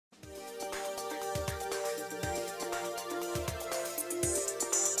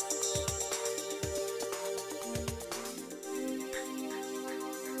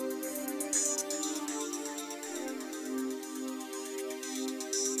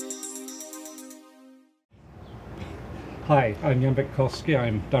Hi, I'm Jan Witkowski.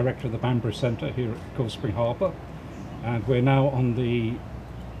 I'm Director of the Banbury Centre here at Cold Spring Harbour, and we're now on the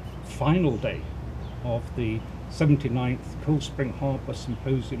final day of the 79th Cold Spring Harbour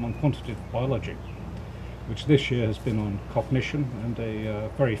Symposium on Quantitative Biology, which this year has been on cognition, and a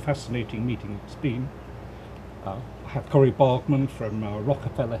very fascinating meeting it's been. I have Corey Bargmann from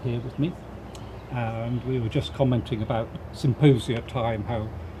Rockefeller here with me, and we were just commenting about symposia time,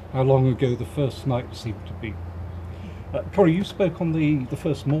 how long ago the first night seemed to be. Corey, you spoke on the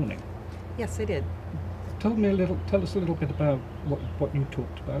first morning. Yes, I did. Tell us a little bit about what you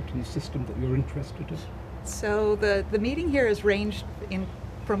talked about and the system that you're interested in. So the meeting here has ranged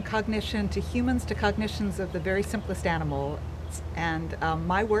from cognition to humans to cognitions of the very simplest animal, and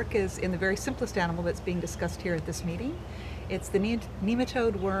my work is in the very simplest animal that's being discussed here at this meeting. It's the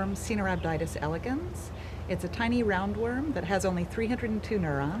nematode worm Caenorhabditis elegans. It's a tiny roundworm that has only 302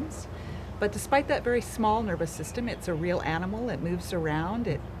 neurons. But despite that very small nervous system, it's a real animal. It moves around,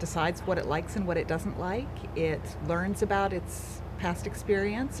 it decides what it likes and what it doesn't like. It learns about its past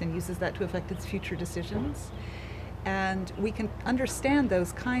experience and uses that to affect its future decisions. And we can understand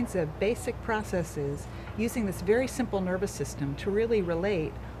those kinds of basic processes using this very simple nervous system to really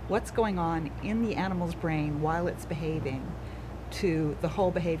relate what's going on in the animal's brain while it's behaving to the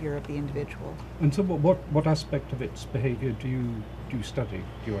whole behavior of the individual. And so what aspect of its behavior do you study,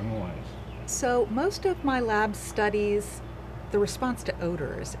 do you analyze? So most of my lab studies the response to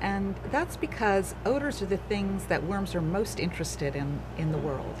odors, and that's because odors are the things that worms are most interested in the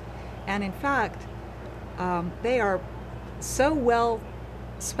world. And in fact, they are so well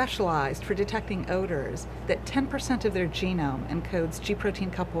specialized for detecting odors that 10% of their genome encodes G protein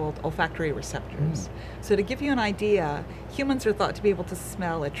coupled olfactory receptors. So to give you an idea, humans are thought to be able to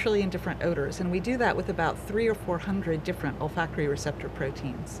smell 1 trillion different odors, and we do that with about 300 or 400 different olfactory receptor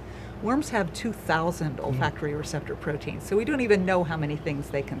proteins. Worms have 2,000 olfactory receptor proteins, so we don't even know how many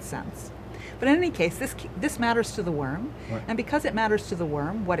things they can sense. But in any case, this matters to the worm, right. And because it matters to the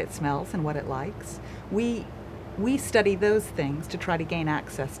worm, what it smells and what it likes, we study those things to try to gain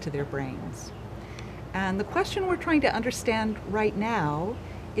access to their brains. And the question we're trying to understand right now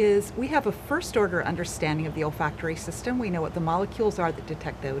is, we have a first order understanding of the olfactory system. We know what the molecules are that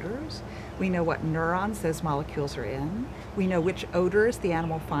detect odors. We know what neurons those molecules are in. We know which odors the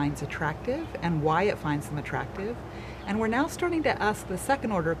animal finds attractive and why it finds them attractive. And we're now starting to ask the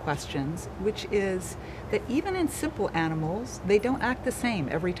second order questions, which is that even in simple animals, they don't act the same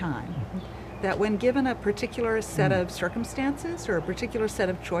every time. That when given a particular set of circumstances or a particular set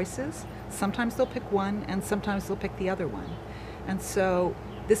of choices, sometimes they'll pick one and sometimes they'll pick the other one. And so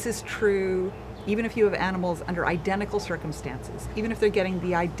this is true even if you have animals under identical circumstances, even if they're getting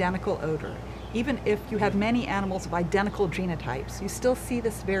the identical odor, even if you have many animals of identical genotypes, you still see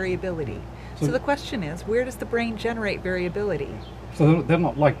this variability. So the question is, where does the brain generate variability? So they're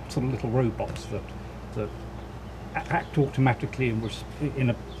not like sort of little robots that act automatically in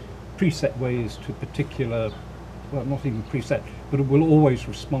a preset ways to particular, well, not even preset, but it will always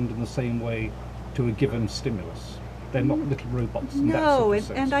respond in the same way to a given stimulus. They're not little robots. No,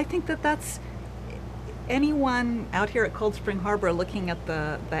 and I think that's anyone out here at Cold Spring Harbor looking at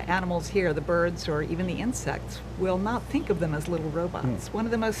the animals here, the birds or even the insects, will not think of them as little robots. One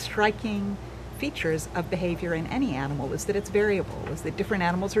of the most striking features of behavior in any animal is that it's variable, is that different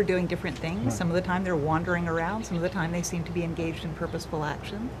animals are doing different things. Some of the time they're wandering around, some of the time they seem to be engaged in purposeful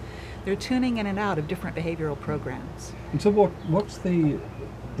action. They're tuning in and out of different behavioral programs. And so what's the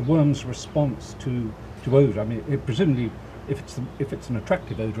worm's response to odor? I mean, presumably if it's an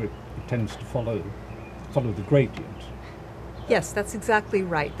attractive odor, it tends to follow the gradient. Yes, that's exactly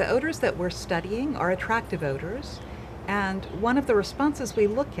right. The odors that we're studying are attractive odors, and one of the responses we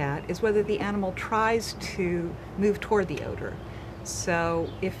look at is whether the animal tries to move toward the odor. So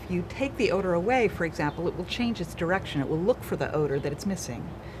if you take the odor away, for example, it will change its direction. It will look for the odor that it's missing,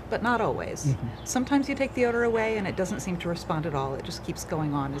 but not always. Sometimes you take the odor away and it doesn't seem to respond at all. It just keeps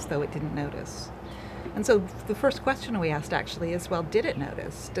going on as though it didn't notice. And so the first question we asked actually is, well, did it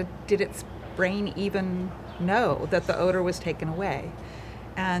notice? Did its brain even know that the odor was taken away?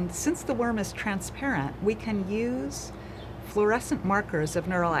 And since the worm is transparent, we can use fluorescent markers of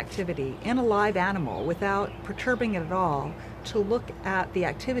neural activity in a live animal without perturbing it at all to look at the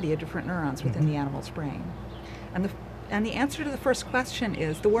activity of different neurons within the animal's brain. And the answer to the first question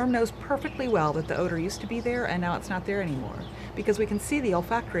is, the worm knows perfectly well that the odor used to be there and now it's not there anymore, because we can see the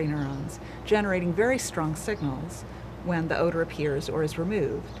olfactory neurons generating very strong signals when the odor appears or is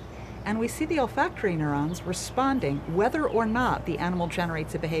removed. And we see the olfactory neurons responding whether or not the animal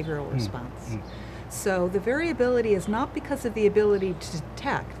generates a behavioral response. So the variability is not because of the ability to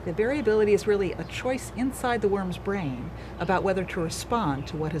detect. The variability is really a choice inside the worm's brain about whether to respond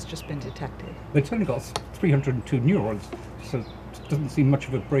to what has just been detected. But it's only got 302 neurons, so it doesn't seem much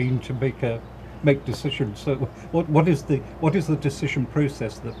of a brain to make decisions. So what is the decision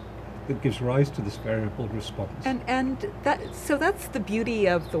process that gives rise to this variable response? So that's the beauty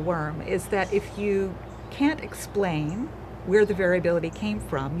of the worm, is that if you can't explain where the variability came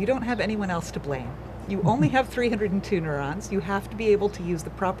from, you don't have anyone else to blame. You only have 302 neurons. You have to be able to use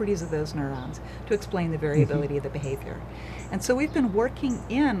the properties of those neurons to explain the variability of the behavior. And so we've been working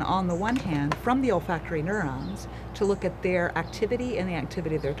in, on the one hand, from the olfactory neurons to look at their activity and the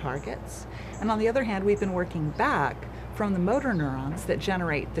activity of their targets. And on the other hand, we've been working back from the motor neurons that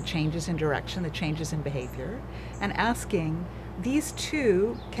generate the changes in direction, the changes in behavior, and asking, these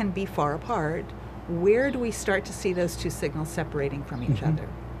two can be far apart. Where do we start to see those two signals separating from each other?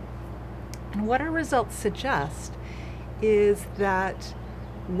 And what our results suggest is that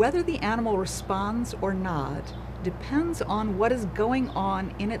whether the animal responds or not depends on what is going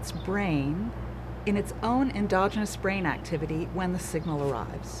on in its brain, in its own endogenous brain activity when the signal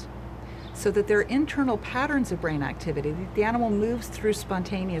arrives. So that there are internal patterns of brain activity that the animal moves through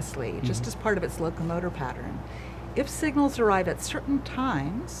spontaneously, just as part of its locomotor pattern. If signals arrive at certain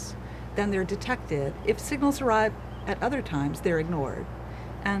times, then they're detected. If signals arrive at other times, they're ignored.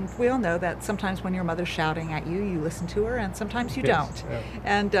 And we all know that sometimes when your mother's shouting at you, you listen to her, and sometimes you don't. Yeah.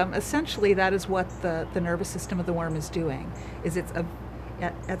 And essentially that is what the nervous system of the worm is doing, is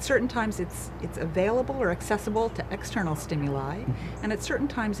at certain times it's available or accessible to external stimuli, and at certain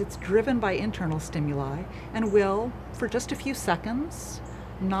times it's driven by internal stimuli and will, for just a few seconds,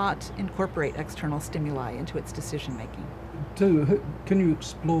 not incorporate external stimuli into its decision making. So, can you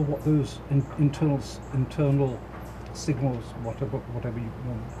explore what those internal signals, whatever you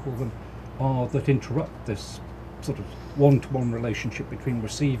want to call them, are that interrupt this sort of one-to-one relationship between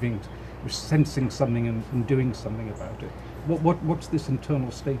sensing something and doing something about it? What's this internal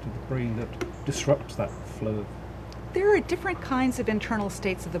state of the brain that disrupts that flow? There are different kinds of internal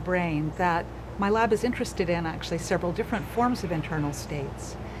states of the brain that my lab is interested in, actually several different forms of internal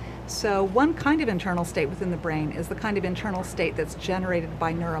states. So one kind of internal state within the brain is the kind of internal state that's generated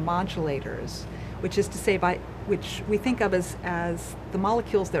by neuromodulators, which is to say which we think of as the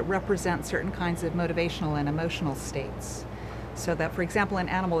molecules that represent certain kinds of motivational and emotional states. So that, for example, an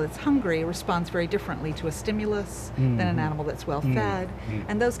animal that's hungry responds very differently to a stimulus than an animal that's well fed.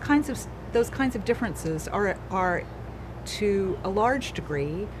 And those kinds of differences are to a large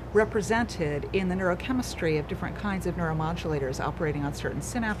degree represented in the neurochemistry of different kinds of neuromodulators operating on certain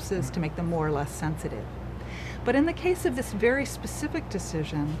synapses to make them more or less sensitive. But in the case of this very specific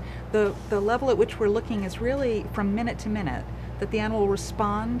decision, the level at which we're looking is really from minute to minute, that the animal will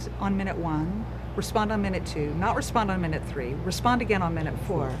respond on minute 1, respond on minute 2, not respond on minute 3, respond again on minute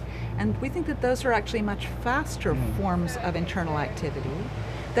 4. And we think that those are actually much faster forms of internal activity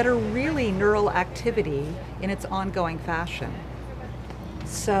that are really neural activity in its ongoing fashion.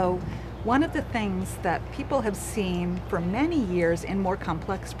 So one of the things that people have seen for many years in more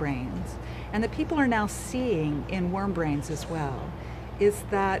complex brains, and that people are now seeing in worm brains as well, is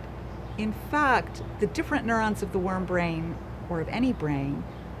that in fact the different neurons of the worm brain, or of any brain,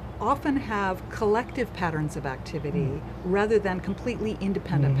 often have collective patterns of activity rather than completely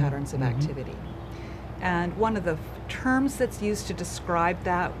independent patterns of activity. And one of the terms that's used to describe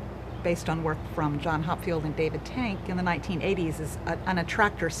that, based on work from John Hopfield and David Tank in the 1980s, is an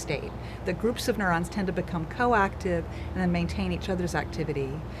attractor state. The groups of neurons tend to become coactive and then maintain each other's activity.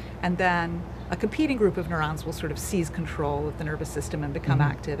 And then a competing group of neurons will sort of seize control of the nervous system and become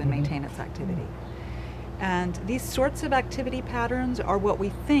active and maintain its activity. And these sorts of activity patterns are what we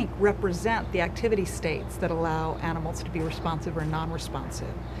think represent the activity states that allow animals to be responsive or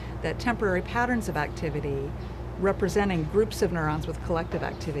non-responsive. That temporary patterns of activity representing groups of neurons with collective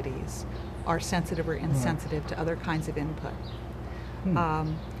activities are sensitive or insensitive to other kinds of input.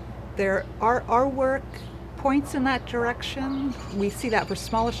 Our work points in that direction. We see that for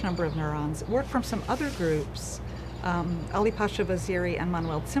smallish number of neurons. Work from some other groups, Ali Pasha Vaziri and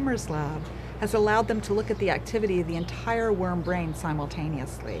Manuel Zimmer's lab, has allowed them to look at the activity of the entire worm brain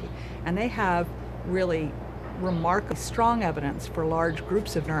simultaneously. And they have really remarkably strong evidence for large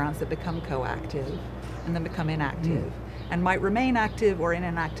groups of neurons that become coactive and then become inactive, and might remain active or in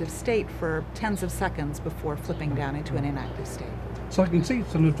an active state for tens of seconds before flipping down into an inactive state. So I can see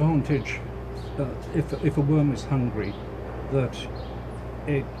it's an advantage if a worm is hungry, that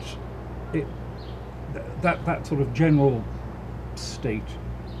that sort of general state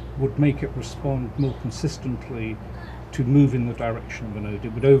would make it respond more consistently to move in the direction of a node.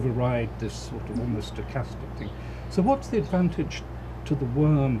 It would override this sort of almost stochastic thing. So what's the advantage to the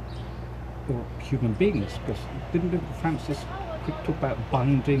worm or human beings? Because didn't Francis Crick talk about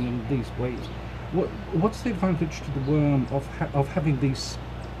binding in these ways? What's the advantage to the worm of having these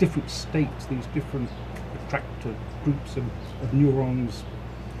different states, these different attractor groups of neurons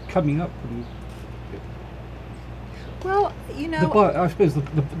coming up? And well, I suppose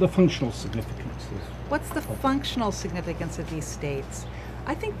the functional significance is... What's the functional significance of these states?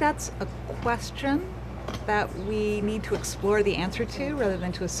 I think that's a question that we need to explore the answer to rather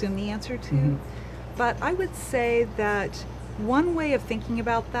than to assume the answer to. Mm-hmm. But I would say that one way of thinking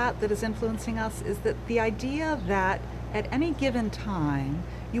about that is influencing us is that the idea that at any given time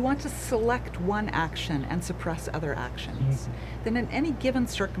you want to select one action and suppress other actions. Mm-hmm. Then in any given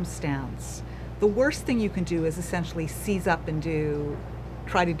circumstance, the worst thing you can do is essentially seize up and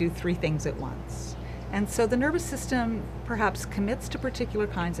try to do three things at once. And so the nervous system perhaps commits to particular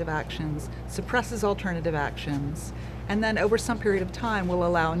kinds of actions, suppresses alternative actions, and then over some period of time will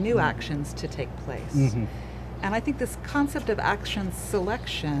allow new actions to take place. Mm-hmm. And I think this concept of action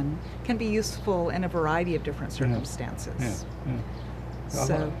selection can be useful in a variety of different circumstances. Yeah.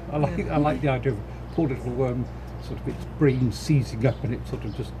 So, I like the idea of a poor little worm, sort of its brain seizing up and it sort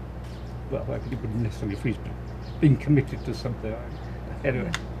of just, well, I think it wouldn't necessarily freeze, but being committed to something.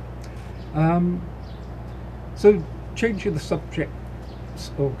 Anyway. So changing the subject,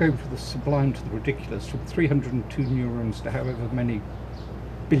 or going from the sublime to the ridiculous, from 302 neurons to however many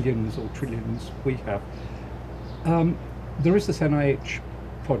billions or trillions we have, there is this NIH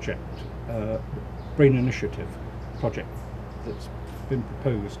project, Brain Initiative project, that's been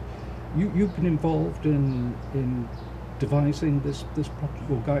proposed. You've been involved in devising this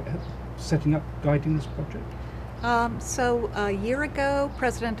project, or setting up, guiding this project? So a year ago,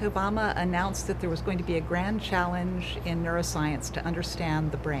 President Obama announced that there was going to be a grand challenge in neuroscience to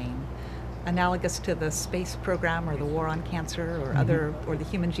understand the brain, analogous to the space program or the war on cancer or or the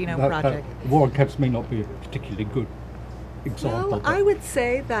Human Genome Project. The war on cancer may not be a particularly good example. Well, I would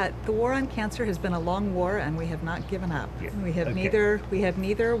say that the war on cancer has been a long war, and we have not given up. Yeah.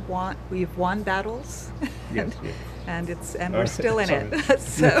 We've won battles. Yes, and we're still in it.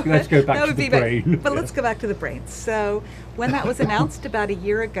 So let's go back to the brain. But let's go back to the brain. So when that was announced about a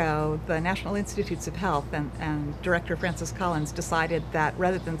year ago, the National Institutes of Health and Director Francis Collins decided that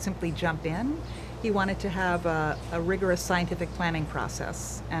rather than simply jump in, he wanted to have a rigorous scientific planning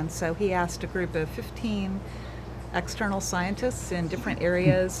process. And so he asked a group of 15 external scientists in different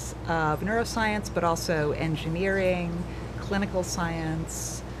areas of neuroscience, but also engineering, clinical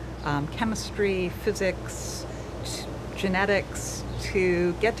science, chemistry, physics, genetics,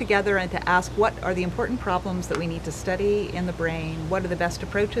 to get together and to ask what are the important problems that we need to study in the brain, what are the best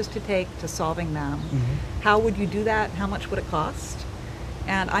approaches to take to solving them, how would you do that, how much would it cost?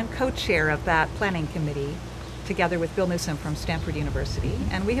 And I'm co-chair of that planning committee together with Bill Newsom from Stanford University,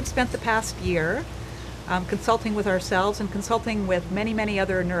 and we have spent the past year consulting with ourselves and consulting with many, many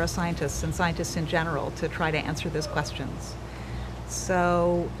other neuroscientists and scientists in general to try to answer those questions.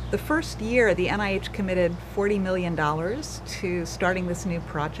 So the first year, the NIH committed $40 million to starting this new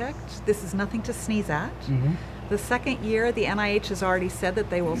project. This is nothing to sneeze at. The second year, the NIH has already said that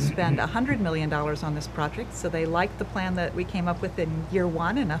they will spend $100 million on this project, so they like the plan that we came up with in year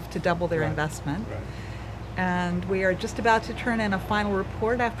one, enough to double their investment. And we are just about to turn in a final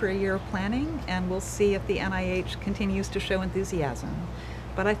report after a year of planning, and we'll see if the NIH continues to show enthusiasm.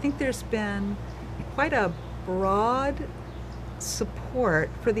 But I think there's been quite a broad support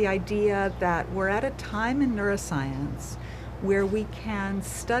for the idea that we're at a time in neuroscience where we can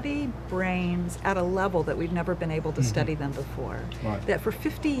study brains at a level that we've never been able to study them before. That for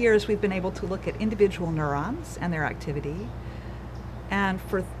 50 years we've been able to look at individual neurons and their activity, and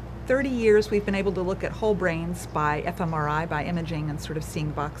for 30 years we've been able to look at whole brains by fMRI, by imaging and sort of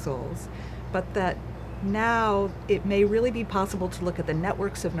seeing voxels, but that now it may really be possible to look at the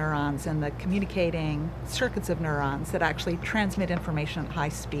networks of neurons and the communicating circuits of neurons that actually transmit information at high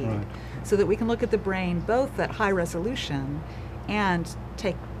speed, so that we can look at the brain both at high resolution and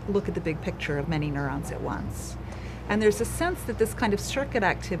look at the big picture of many neurons at once. And there's a sense that this kind of circuit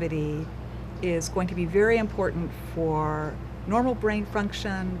activity is going to be very important for normal brain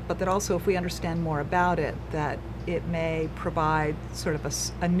function, but that also, if we understand more about it, that it may provide sort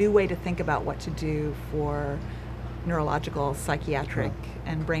of a new way to think about what to do for neurological, psychiatric,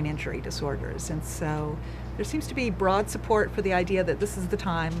 and brain injury disorders. And so there seems to be broad support for the idea that this is the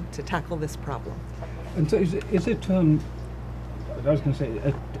time to tackle this problem. And so is it I was going to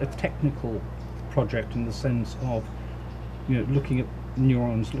say, a technical project in the sense of, looking at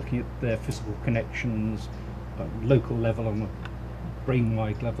neurons, looking at their physical connections, local level, on a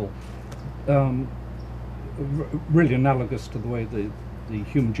brain-wide level. Really analogous to the way the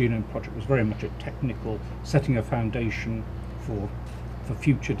Human Genome Project was very much a technical, setting a foundation for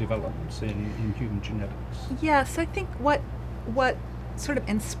future developments in human genetics. Yes, I think what sort of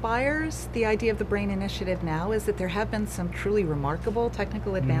inspires the idea of the Brain Initiative now is that there have been some truly remarkable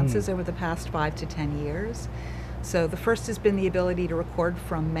technical advances over the past 5 to 10 years. So the first has been the ability to record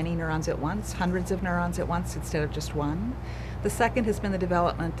from many neurons at once, hundreds of neurons at once instead of just one. The second has been the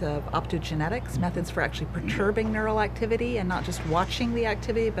development of optogenetics, methods for actually perturbing neural activity and not just watching the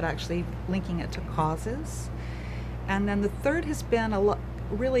activity, but actually linking it to causes. And then the third has been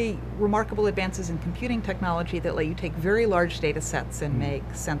really remarkable advances in computing technology that let you take very large data sets and make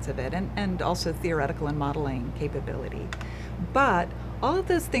sense of it, and also theoretical and modeling capability. But all of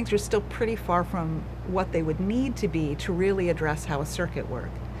those things are still pretty far from what they would need to be to really address how a circuit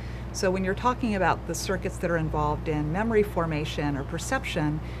works. So when you're talking about the circuits that are involved in memory formation or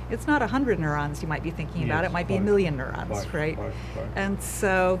perception, it's not 100 neurons you might be thinking about, it might be 1 million neurons, right? And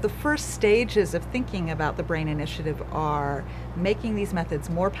so the first stages of thinking about the Brain Initiative are making these methods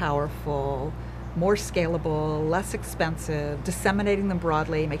more powerful, more scalable, less expensive, disseminating them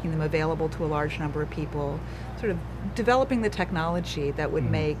broadly, making them available to a large number of people, sort of developing the technology that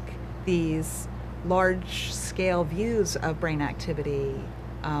would make these large-scale views of brain activity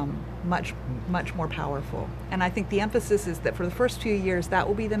much more powerful. And I think the emphasis is that for the first few years that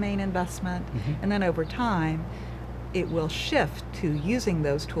will be the main investment, and then over time it will shift to using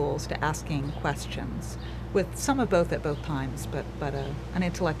those tools to asking questions, with some of both at both times, but an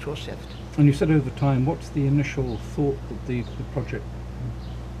intellectual shift. And you said over time, what's the initial thought that the project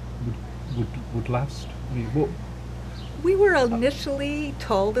would last? I mean, what? We were initially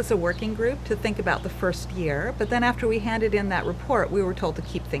told as a working group to think about the first year, but then after we handed in that report, we were told to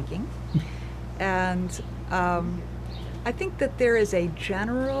keep thinking. And I think that there is a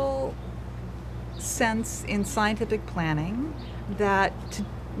general sense in scientific planning that to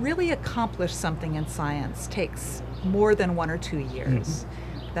really accomplish something in science takes more than 1 or 2 years.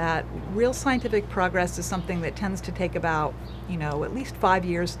 That real scientific progress is something that tends to take about, at least 5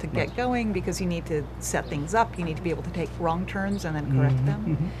 years to get going, because you need to set things up, you need to be able to take wrong turns and then correct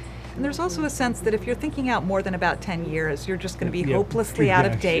them. And there's also a sense that if you're thinking out more than about 10 years, you're just going to be hopelessly out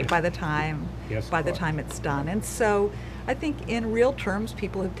of date by the time it's done. And so I think in real terms,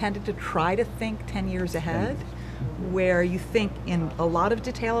 people have tended to try to think 10 years ahead, where you think in a lot of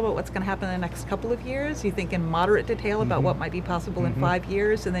detail about what's going to happen in the next couple of years, you think in moderate detail about what might be possible in 5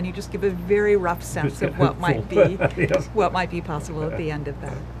 years, and then you just give a very rough sense of what might be possible at the end of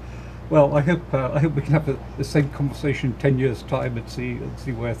that. Well, I hope we can have the same conversation in 10 years' time and see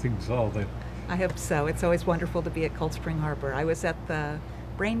where things are then. I hope so. It's always wonderful to be at Cold Spring Harbor. I was at the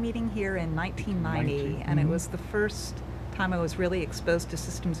Brain meeting here in 1990, and it was the first time I was really exposed to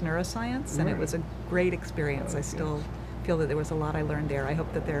systems neuroscience, and it was a great experience. I still feel that there was a lot I learned there. I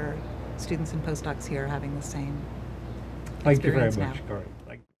hope that there are students and postdocs here having the same experience now. Thank you very much, Corey.